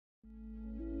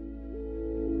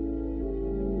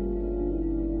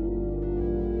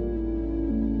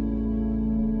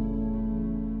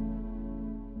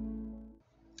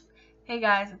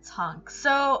guys, it's Hunk.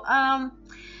 So,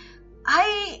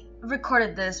 I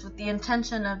recorded this with the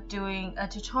intention of doing a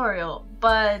tutorial,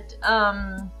 but,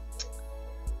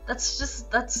 that's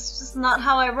just not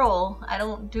how I roll. I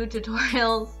don't do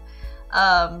tutorials,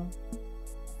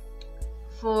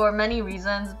 for many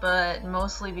reasons, but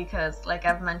mostly because, like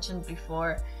I've mentioned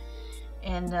before,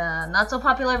 in not so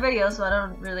popular videos, so I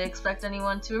don't really expect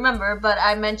anyone to remember, but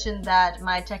I mentioned that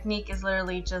my technique is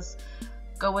literally just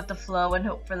go with the flow and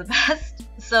hope for the best.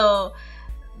 So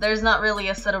there's not really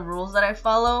a set of rules that I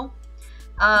follow,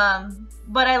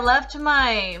 but I left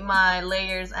my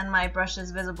layers and my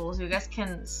brushes visible so you guys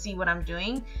can see what I'm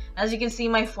doing. As you can see,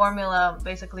 my formula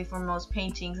basically for most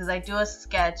paintings is I do a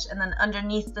sketch, and then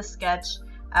underneath the sketch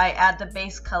I add the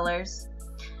base colors,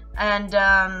 and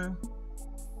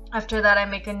after that I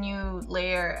make a new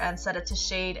layer and set it to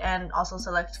shade, and also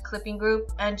select clipping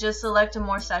group and just select a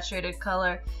more saturated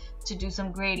color to do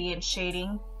some gradient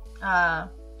shading,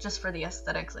 just for the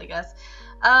aesthetics, I guess.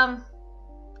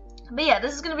 But yeah,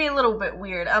 this is gonna be a little bit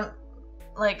weird.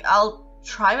 Like, I'll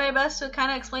try my best to kind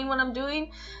of explain what I'm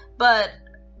doing, but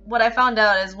what I found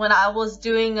out is when I was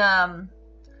doing, I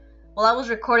was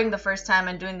recording the first time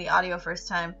and doing the audio first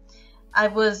time, I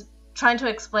was trying to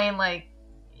explain, like,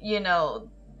 you know,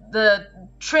 the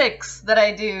tricks that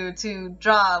I do to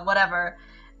draw whatever,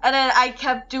 and then I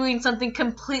kept doing something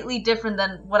completely different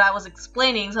than what I was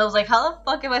explaining. So I was like, how the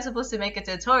fuck am I supposed to make a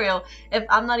tutorial if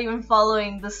I'm not even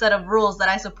following the set of rules that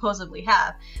I supposedly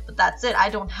have? But that's it,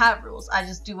 I don't have rules, I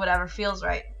just do whatever feels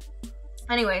right.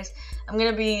 Anyways, I'm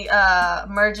gonna be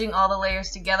merging all the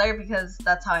layers together because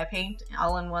that's how I paint,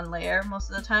 all in one layer most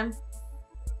of the time.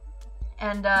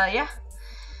 And yeah,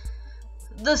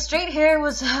 the straight hair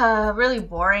was really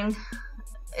boring.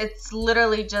 It's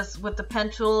literally just with the pen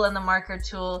tool and the marker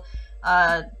tool,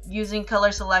 using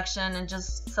color selection and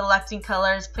just selecting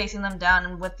colors, placing them down,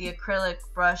 and with the acrylic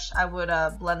brush I would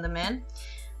blend them in.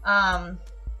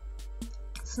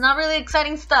 It's not really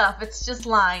exciting stuff, it's just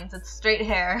lines, it's straight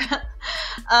hair.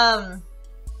 But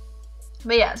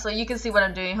yeah, so you can see what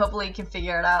I'm doing, hopefully you can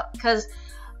figure it out, because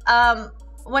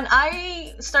when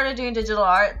I started doing digital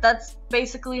art, that's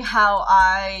basically how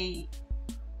I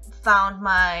found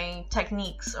my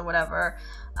techniques or whatever.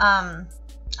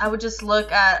 I would just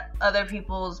look at other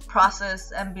people's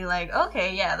process and be like,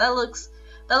 okay, yeah, that looks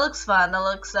fun, that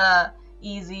looks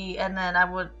easy, and then I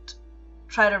would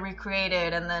try to recreate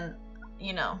it, and then,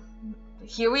 you know,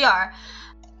 here we are.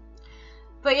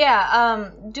 But yeah,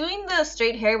 doing the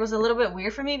straight hair was a little bit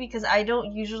weird for me because I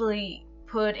don't usually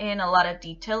put in a lot of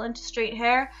detail into straight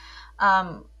hair.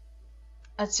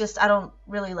 It's just, I don't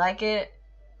really like it.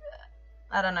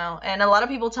 I don't know, and a lot of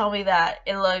people tell me that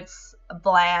it looks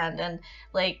bland and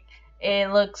like it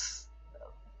looks,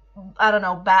 I don't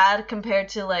know, bad compared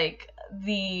to like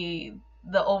the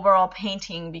overall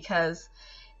painting because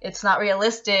it's not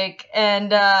realistic.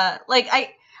 And like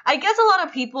I guess a lot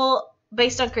of people,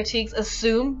 based on critiques,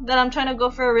 assume that I'm trying to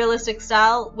go for a realistic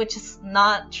style, which is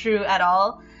not true at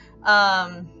all.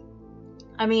 I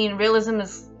mean, realism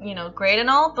is, you know, great and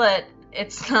all, but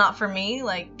it's not for me.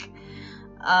 Like,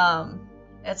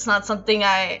 it's not something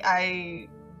I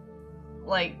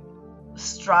like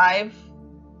strive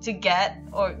to get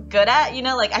or good at, you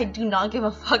know, like I do not give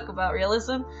a fuck about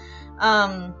realism.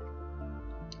 And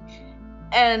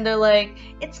they're like,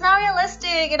 it's not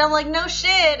realistic, and I'm like, no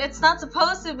shit, it's not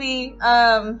supposed to be.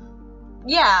 Yeah,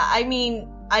 I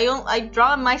mean, I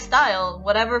draw in my style,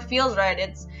 whatever feels right.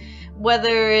 It's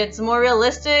whether it's more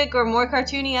realistic or more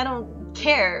cartoony, I don't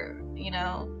care, you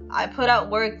know. I put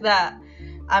out work that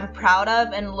I'm proud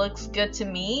of and looks good to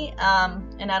me,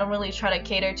 and I don't really try to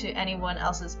cater to anyone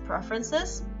else's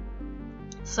preferences.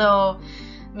 So,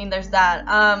 I mean, there's that.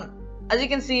 As you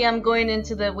can see, I'm going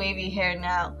into the wavy hair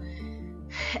now,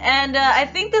 and I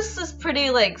think this is pretty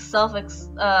like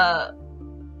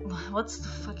what's the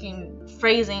fucking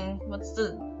phrasing? What's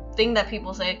the thing that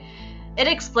people say? It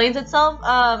explains itself.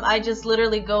 I just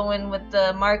literally go in with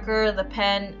the marker, the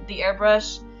pen, the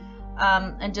airbrush,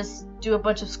 and just do a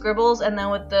bunch of scribbles, and then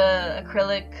with the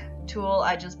acrylic tool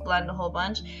I just blend a whole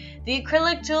bunch. The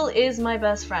acrylic tool is my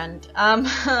best friend.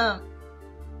 I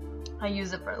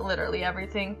use it for literally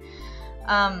everything.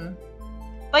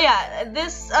 But yeah,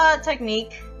 this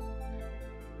technique,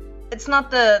 it's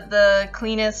not the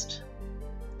cleanest,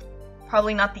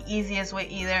 probably not the easiest way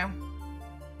either.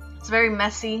 It's very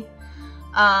messy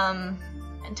and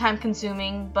time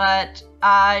consuming, but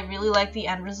I really like the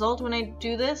end result when I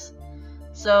do this.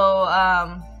 So,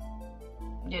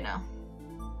 you know,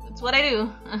 it's what I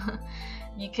do.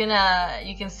 You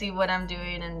can see what I'm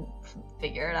doing and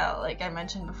figure it out. Like I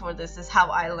mentioned before, this is how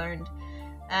I learned.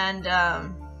 And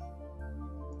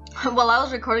while I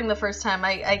was recording the first time,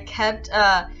 I kept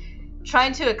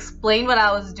trying to explain what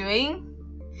I was doing,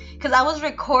 because I was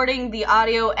recording the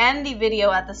audio and the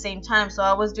video at the same time, so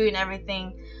I was doing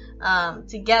everything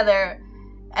together,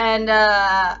 and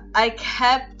I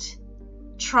kept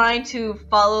trying to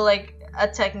follow like a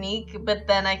technique, but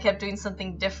then I kept doing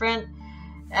something different,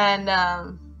 and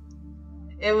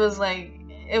it was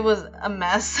a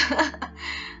mess.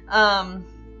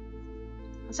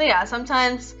 So yeah,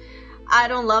 sometimes I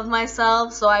don't love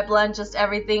myself, so I blend just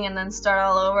everything and then start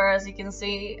all over, as you can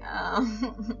see.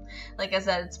 Like I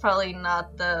said, it's probably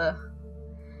not the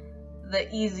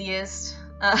easiest,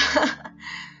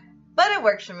 but it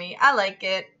works for me. I like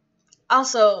it.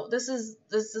 Also, this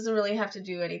doesn't really have to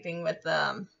do anything with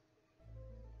the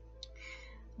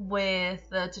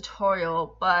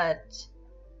tutorial, but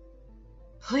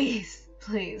please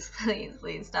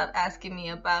stop asking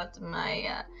me about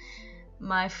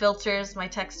my filters, my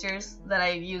textures that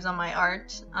I use on my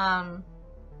art.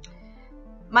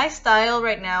 My style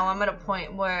right now, I'm at a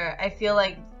point where I feel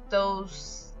like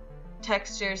those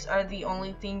textures are the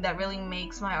only thing that really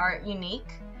makes my art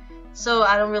unique. So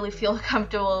I don't really feel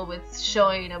comfortable with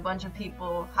showing a bunch of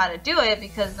people how to do it,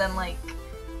 because then, like,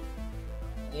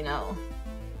 you know,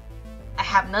 I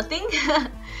have nothing.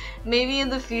 Maybe in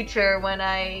the future, when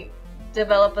I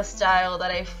develop a style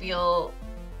that I feel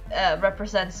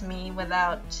represents me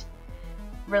without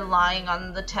relying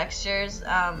on the textures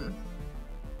to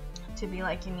be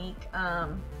like unique,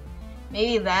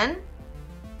 maybe then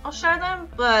I'll share them,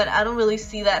 but I don't really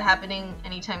see that happening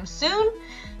anytime soon.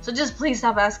 So just please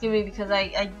stop asking me, because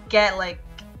I get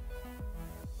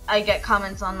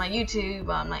comments on my YouTube,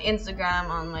 on my Instagram,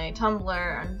 on my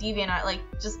Tumblr, on DeviantArt, like,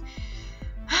 just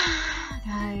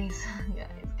guys,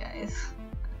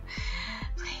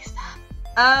 please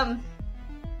stop.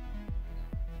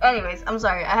 Anyways, I'm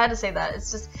sorry, I had to say that.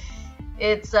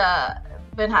 It's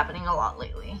been happening a lot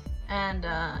lately, and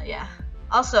yeah.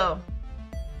 Also,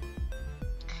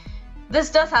 this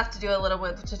does have to do a little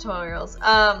bit with tutorials.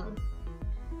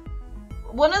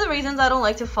 One of the reasons I don't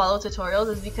like to follow tutorials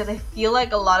is because I feel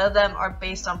like a lot of them are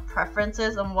based on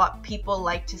preferences, on what people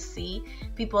like to see.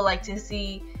 People like to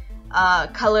see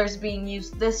colors being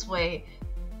used this way.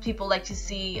 People like to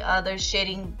see there's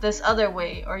shading this other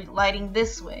way, or lighting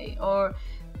this way, or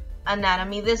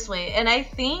anatomy this way. And I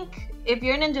think if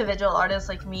you're an individual artist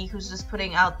like me, who's just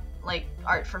putting out like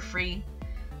art for free,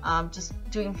 just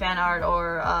doing fan art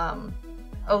or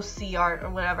OC art or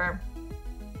whatever,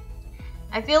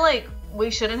 I feel like we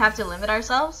shouldn't have to limit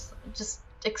ourselves. Just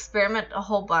experiment a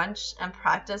whole bunch and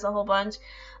practice a whole bunch.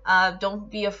 Don't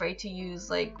be afraid to use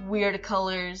like weird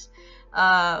colors.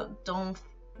 Don't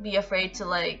be afraid to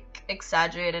like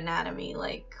exaggerate anatomy.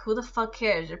 Like, who the fuck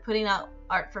cares? You're putting out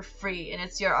art for free, and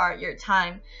it's your art, your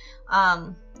time,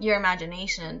 your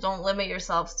imagination. Don't limit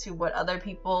yourselves to what other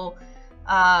people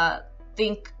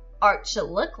think art should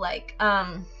look like.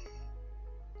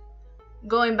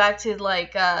 Going back to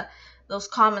like those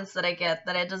comments that I get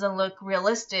that it doesn't look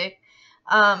realistic,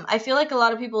 I feel like a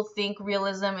lot of people think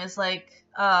realism is like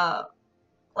the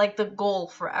goal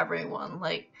for everyone.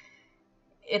 Like,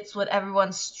 it's what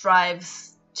everyone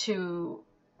strives to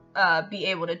be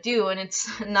able to do, and it's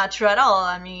not true at all.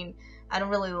 I mean, I don't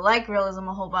really like realism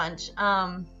a whole bunch,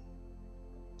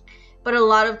 but a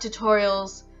lot of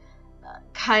tutorials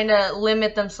kind of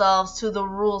limit themselves to the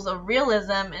rules of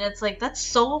realism, and it's like, that's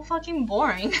so fucking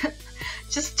boring.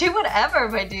 Just do whatever,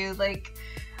 my dude. Like,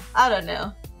 I don't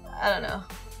know.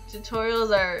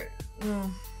 Tutorials are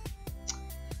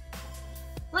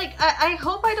like, I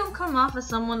hope I don't come off as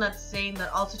someone that's saying that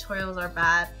all tutorials are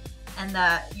bad and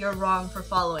that you're wrong for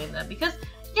following them, because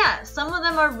yeah, some of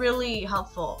them are really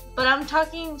helpful, but I'm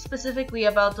talking specifically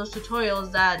about those tutorials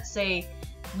that say,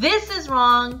 this is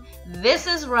wrong, this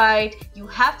is right, you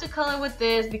have to color with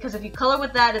this, because if you color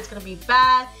with that, it's gonna be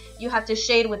bad. You have to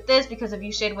shade with this, because if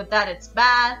you shade with that, it's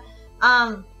bad.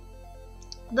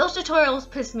 Those tutorials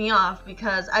piss me off,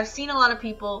 because I've seen a lot of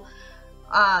people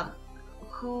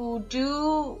who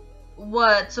do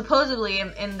what supposedly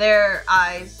in their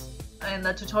eyes, in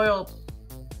the tutorial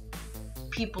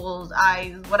people's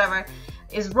eyes, whatever,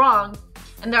 is wrong,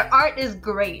 and their art is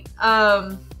great.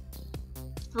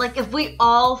 Like, if we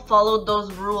all followed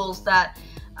those rules that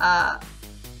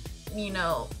you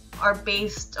know, are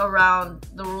based around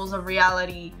the rules of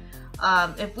reality,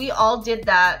 if we all did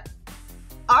that,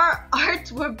 our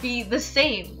art would be the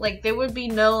same. Like, there would be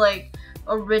no like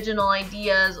original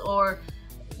ideas or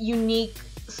unique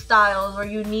styles or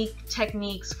unique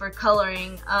techniques for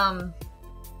coloring. I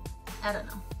don't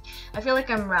know, I feel like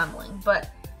I'm rambling,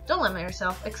 but don't limit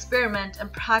yourself. Experiment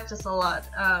and practice a lot.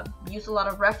 Use a lot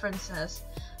of references.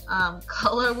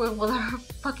 color with whatever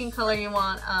fucking color you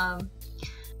want.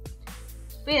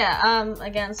 But yeah,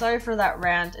 again, sorry for that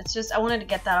rant. It's just I wanted to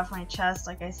get that off my chest.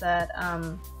 Like I said,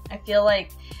 I feel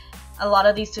like a lot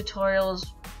of these tutorials,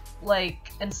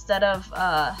 like, instead of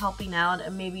helping out,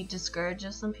 it maybe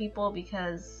discourages some people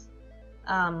because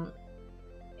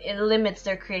it limits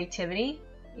their creativity,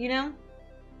 you know?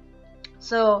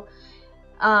 So,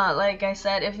 like I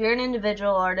said, if you're an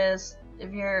individual artist,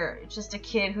 if you're just a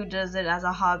kid who does it as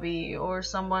a hobby, or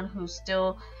someone who's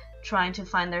still trying to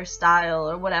find their style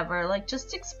or whatever, like,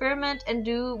 just experiment and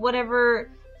do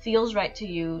whatever feels right to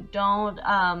you. Don't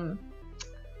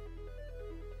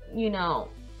you know,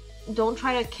 don't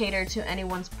try to cater to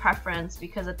anyone's preference,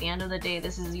 because at the end of the day,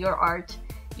 this is your art,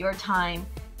 your time,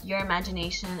 your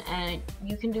imagination, and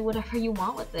you can do whatever you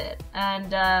want with it.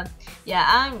 And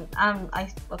yeah,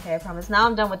 okay, I promise, now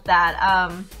I'm done with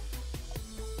that.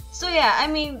 So yeah, I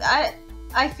mean,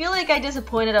 I feel like I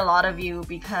disappointed a lot of you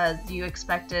because you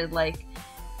expected like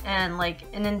an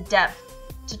in-depth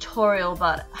tutorial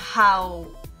about how,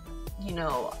 you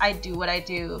know, I do what I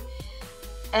do.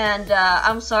 And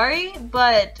I'm sorry,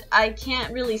 but I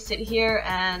can't really sit here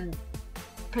and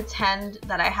pretend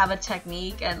that I have a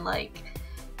technique and like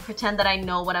pretend that I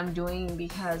know what I'm doing,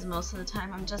 because most of the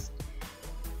time I'm just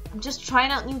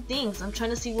trying out new things. I'm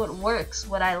trying to see what works,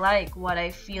 what I like, what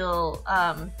I feel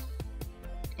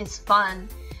is fun.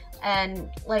 And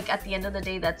like at the end of the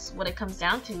day, that's what it comes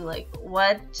down to, like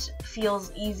what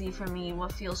feels easy for me,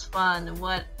 what feels fun,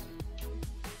 what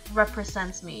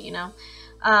represents me, you know.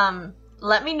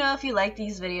 Let me know if you like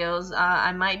these videos.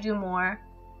 I might do more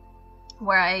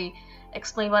where I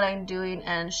explain what I'm doing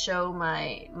and show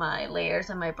my layers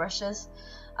and my brushes.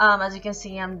 As you can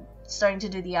see, I'm starting to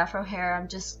do the afro hair. I'm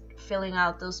just filling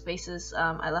out those spaces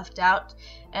I left out,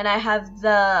 and I have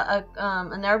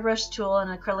an airbrush tool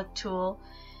and acrylic tool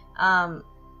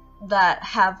that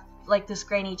have like this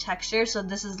grainy texture. So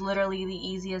this is literally the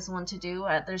easiest one to do.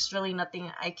 There's really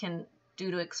nothing I can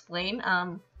do to explain.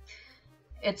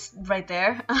 It's right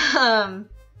there.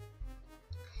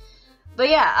 But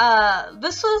yeah,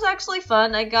 this was actually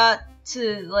fun. I got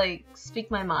to like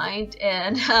speak my mind,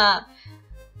 and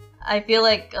I feel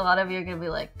like a lot of you are gonna be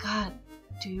like, God,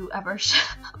 do you ever shut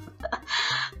up?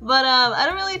 But I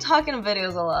don't really talk in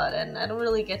videos a lot, and I don't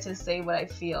really get to say what I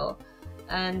feel.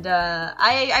 And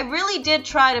I really did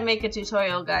try to make a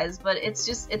tutorial, guys, but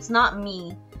it's not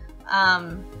me.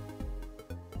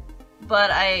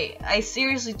 But I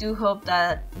seriously do hope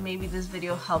that maybe this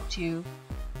video helped you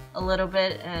a little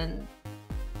bit, and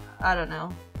I don't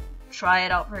know, try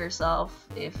it out for yourself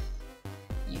if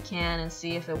you can and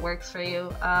see if it works for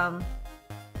you.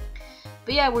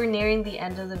 But yeah, we're nearing the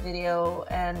end of the video,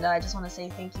 and I just want to say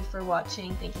thank you for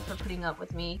watching, thank you for putting up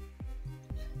with me.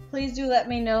 Please do let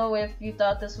me know if you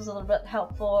thought this was a little bit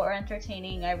helpful or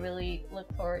entertaining. I really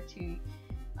look forward to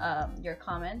your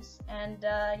comments, and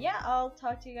yeah, I'll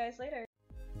talk to you guys later.